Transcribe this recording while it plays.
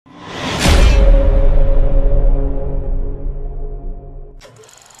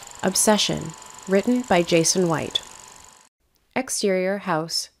Obsession, written by Jason White. Exterior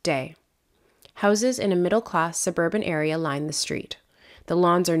house, day. Houses in a middle-class suburban area line the street. The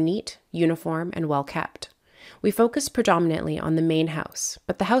lawns are neat, uniform, and well-kept. We focus predominantly on the main house,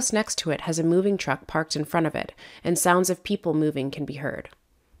 but the house next to it has a moving truck parked in front of it, and sounds of people moving can be heard.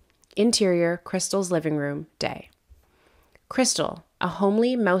 Interior, Crystal's living room, day. Crystal, a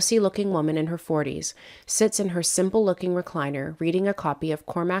homely, mousy-looking woman in her 40s, sits in her simple-looking recliner reading a copy of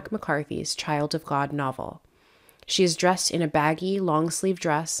Cormac McCarthy's Child of God novel. She is dressed in a baggy, long-sleeve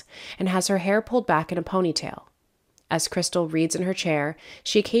dress and has her hair pulled back in a ponytail. As Crystal reads in her chair,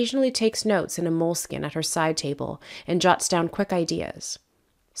 she occasionally takes notes in a moleskin at her side table and jots down quick ideas.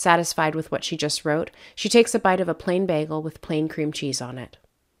 Satisfied with what she just wrote, she takes a bite of a plain bagel with plain cream cheese on it.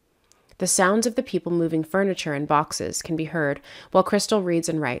 The sounds of the people moving furniture and boxes can be heard while Crystal reads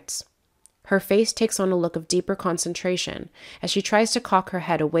and writes. Her face takes on a look of deeper concentration as she tries to cock her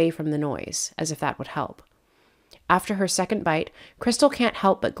head away from the noise, as if that would help. After her second bite, Crystal can't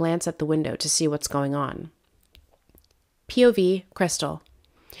help but glance at the window to see what's going on. POV, Crystal.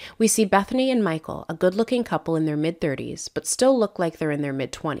 We see Bethany and Michael, a good-looking couple in their mid-30s, but still look like they're in their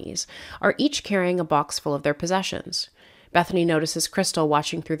mid-20s, are each carrying a box full of their possessions. Bethany notices Crystal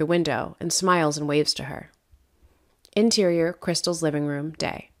watching through the window and smiles and waves to her. Interior, Crystal's living room,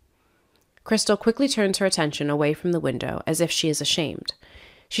 day. Crystal quickly turns her attention away from the window as if she is ashamed.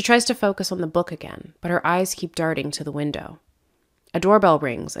 She tries to focus on the book again, but her eyes keep darting to the window. A doorbell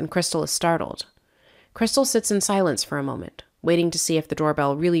rings and Crystal is startled. Crystal sits in silence for a moment, waiting to see if the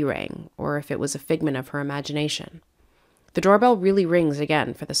doorbell really rang or if it was a figment of her imagination. The doorbell really rings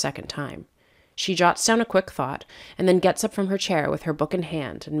again for the second time. She jots down a quick thought and then gets up from her chair with her book in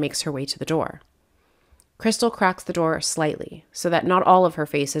hand and makes her way to the door. Crystal cracks the door slightly so that not all of her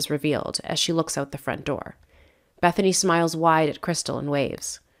face is revealed as she looks out the front door. Bethany smiles wide at Crystal and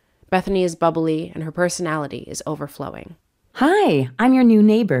waves. Bethany is bubbly and her personality is overflowing. Hi, I'm your new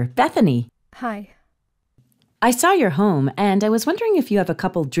neighbor, Bethany. Hi. I saw your home and I was wondering if you have a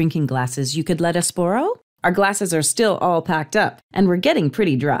couple drinking glasses you could let us borrow? Our glasses are still all packed up and we're getting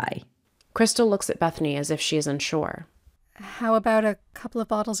pretty dry. Crystal looks at Bethany as if she is unsure. How about a couple of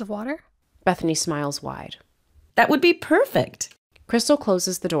bottles of water? Bethany smiles wide. That would be perfect. Crystal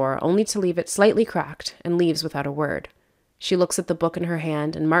closes the door, only to leave it slightly cracked, and leaves without a word. She looks at the book in her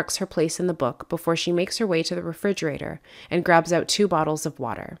hand and marks her place in the book before she makes her way to the refrigerator and grabs out 2 bottles of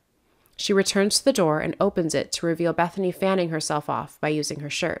water. She returns to the door and opens it to reveal Bethany fanning herself off by using her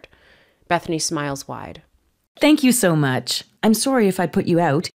shirt. Bethany smiles wide. Thank you so much. I'm sorry if I put you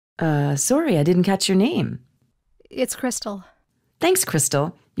out. Sorry I didn't catch your name. It's Crystal. Thanks,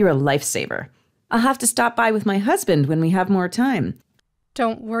 Crystal. You're a lifesaver. I'll have to stop by with my husband when we have more time.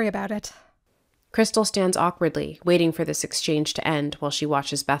 Don't worry about it. Crystal stands awkwardly, waiting for this exchange to end while she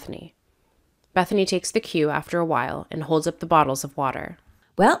watches Bethany. Bethany takes the cue after a while and holds up the bottles of water.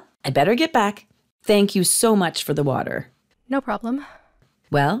 Well, I better get back. Thank you so much for the water. No problem.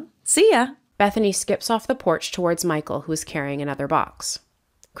 Well, see ya. Bethany skips off the porch towards Michael, who is carrying another box.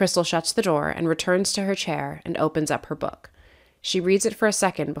 Crystal shuts the door and returns to her chair and opens up her book. She reads it for a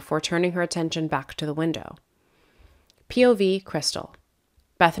second before turning her attention back to the window. POV, Crystal.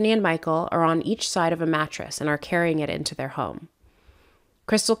 Bethany and Michael are on each side of a mattress and are carrying it into their home.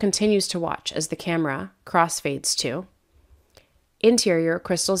 Crystal continues to watch as the camera crossfades to Interior,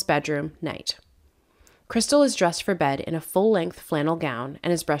 Crystal's bedroom, night. Crystal is dressed for bed in a full-length flannel gown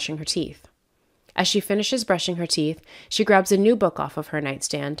and is brushing her teeth. As she finishes brushing her teeth, she grabs a new book off of her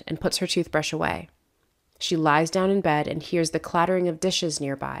nightstand and puts her toothbrush away. She lies down in bed and hears the clattering of dishes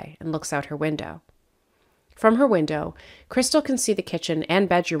nearby and looks out her window. From her window, Crystal can see the kitchen and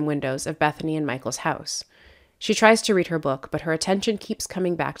bedroom windows of Bethany and Michael's house. She tries to read her book, but her attention keeps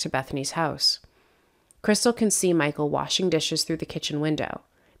coming back to Bethany's house. Crystal can see Michael washing dishes through the kitchen window.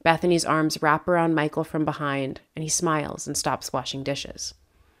 Bethany's arms wrap around Michael from behind, and he smiles and stops washing dishes.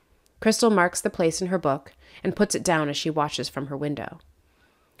 Crystal marks the place in her book and puts it down as she watches from her window.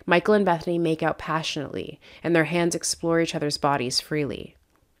 Michael and Bethany make out passionately, and their hands explore each other's bodies freely.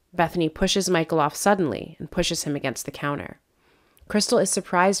 Bethany pushes Michael off suddenly and pushes him against the counter. Crystal is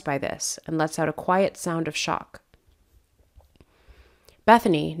surprised by this and lets out a quiet sound of shock.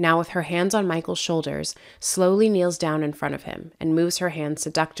 Bethany, now with her hands on Michael's shoulders, slowly kneels down in front of him and moves her hands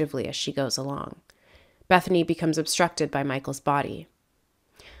seductively as she goes along. Bethany becomes obstructed by Michael's body.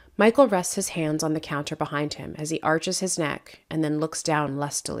 Michael rests his hands on the counter behind him as he arches his neck and then looks down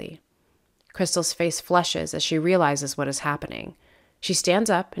lustily. Crystal's face flushes as she realizes what is happening. She stands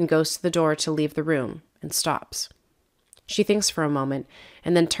up and goes to the door to leave the room and stops. She thinks for a moment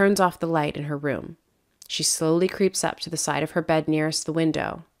and then turns off the light in her room. She slowly creeps up to the side of her bed nearest the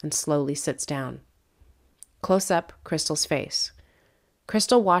window and slowly sits down. Close up, Crystal's face.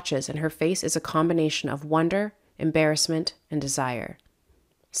 Crystal watches, and her face is a combination of wonder, embarrassment, and desire.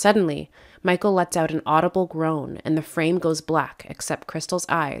 Suddenly, Michael lets out an audible groan, and the frame goes black except Crystal's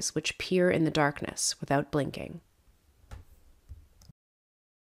eyes, which peer in the darkness without blinking.